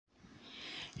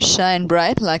Shine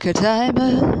bright like a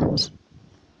diamond.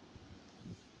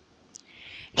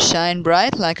 Shine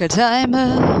bright like a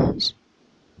diamond.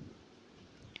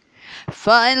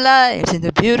 Find light in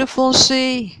the beautiful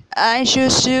sea. I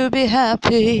choose to be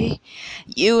happy.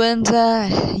 You and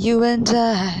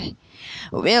I,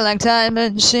 we're like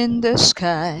diamonds in the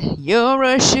sky. You're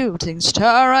a shooting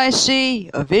star I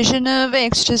see, a vision of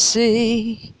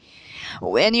ecstasy.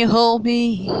 When you hold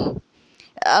me,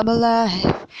 I'm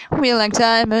alive. We're like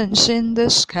diamonds in the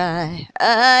sky.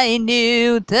 I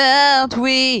knew that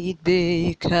we'd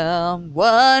become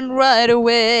one right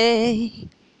away.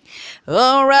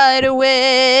 Oh, right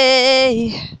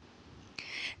away.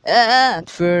 At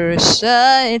first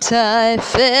sight, I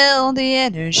felt the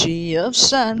energy of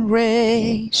sun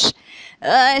rays.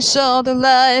 I saw the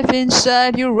life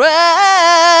inside your eyes.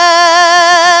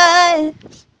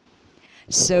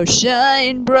 So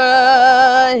shine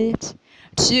bright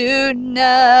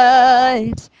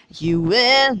tonight, you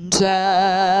and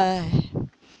I.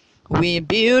 We're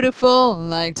beautiful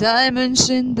like diamonds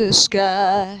in the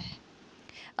sky.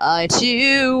 Eye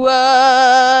to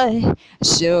eye,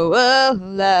 so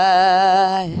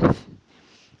alive.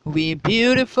 We're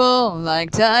beautiful like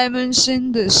diamonds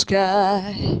in the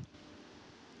sky.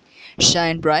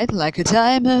 Shine bright like a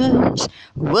diamond,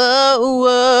 whoa,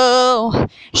 whoa.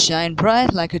 Shine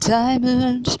bright like a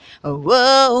diamond,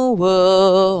 whoa,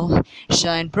 whoa.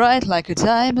 Shine bright like a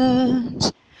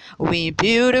diamond. We're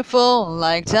beautiful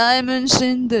like diamonds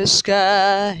in the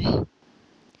sky.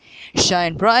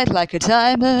 Shine bright like a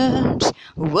diamond,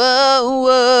 whoa,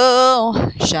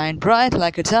 whoa. Shine bright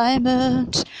like a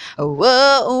diamond,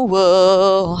 whoa,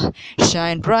 whoa.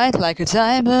 Shine bright like a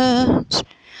diamond.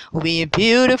 We're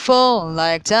beautiful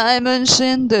like diamonds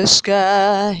in the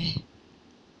sky.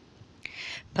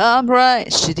 Palm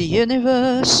rise to the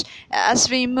universe as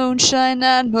we moonshine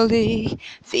annually.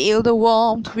 Feel the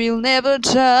warmth, we'll never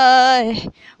die.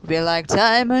 We're like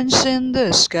diamonds in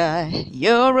the sky.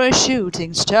 You're a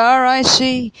shooting star I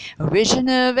see, a vision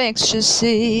of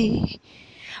ecstasy.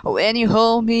 When you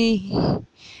hold me,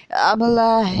 I'm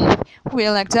alive.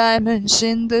 We're like diamonds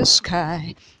in the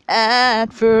sky.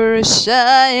 At first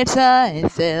sight, I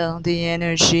felt the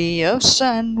energy of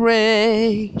sun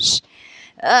rays.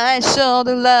 I saw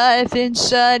the life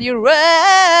inside your eyes.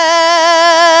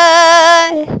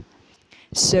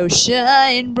 So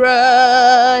shine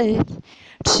bright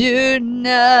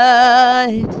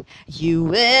tonight,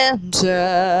 you and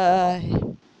I.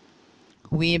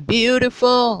 We're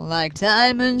beautiful like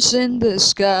diamonds in the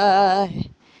sky.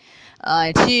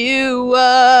 Eye to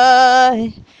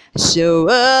eye, so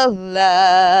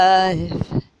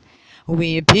alive.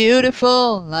 We're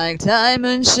beautiful like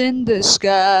diamonds in the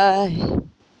sky.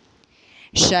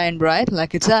 Shine bright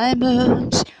like a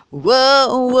diamond,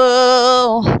 whoa,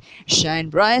 whoa. Shine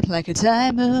bright like a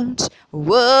diamond,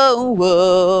 whoa,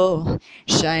 whoa.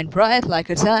 Shine bright like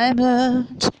a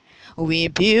diamond. We're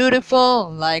beautiful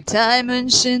like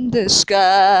diamonds in the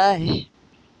sky.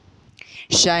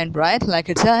 Shine bright like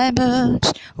a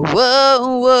diamond,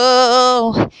 whoa,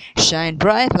 whoa. Shine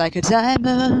bright like a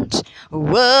diamond,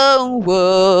 whoa,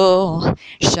 whoa.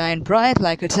 Shine bright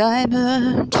like a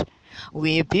diamond.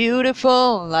 We're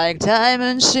beautiful like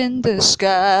diamonds in the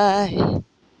sky.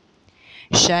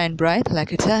 Shine bright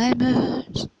like a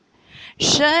diamond.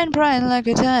 Shine bright like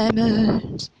a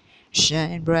diamond.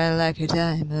 Shine bright like a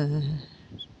diamond.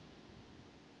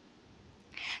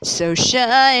 So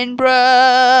shine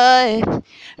bright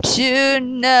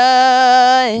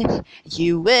tonight,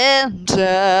 you and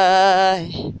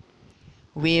I.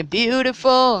 We're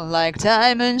beautiful like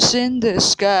diamonds in the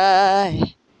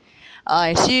sky.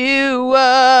 Eye to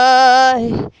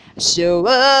eye, so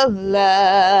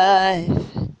alive.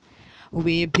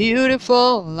 We're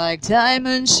beautiful like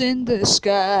diamonds in the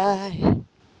sky.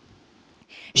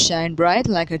 Shine bright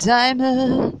like a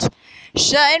diamond.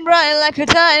 Shine bright like a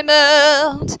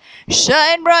diamond.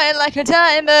 Shine bright like a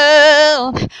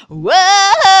diamond. Whoa!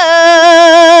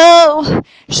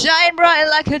 Shine bright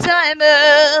like a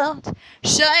diamond.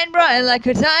 Shine bright like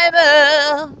a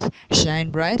diamond.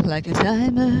 Shine bright like a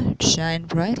diamond. Shine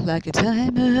bright like a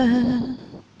diamond.